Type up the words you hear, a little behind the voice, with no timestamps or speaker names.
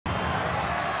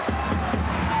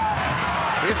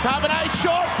Here's Tapine,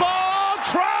 short ball,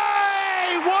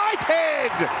 try!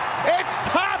 Whitehead! It's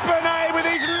Tapine with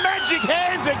his magic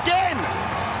hands again!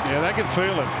 Yeah, they could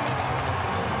feel it.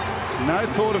 No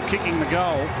thought of kicking the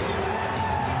goal.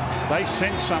 They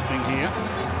sense something here.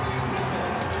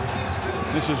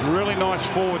 This is really nice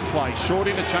forward play. Short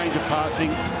interchange of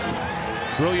passing.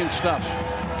 Brilliant stuff.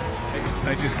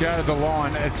 They just go to the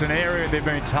line. It's an area they've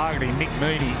been targeting. Nick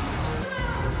Meaney,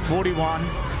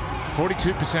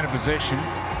 42% of possession,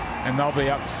 and they'll be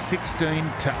up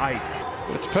 16-8.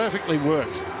 It's perfectly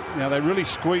worked. Now they really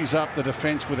squeeze up the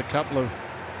defence with a couple of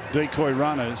decoy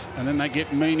runners, and then they get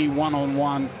Meaney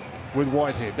one-on-one with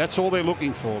Whitehead. That's all they're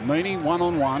looking for. Meaney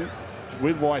one-on-one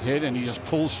with Whitehead, and he just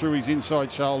pulls through his inside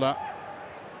shoulder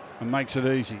and makes it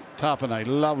easy. Tapine,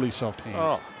 lovely soft hands.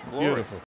 Oh, glory. Beautiful.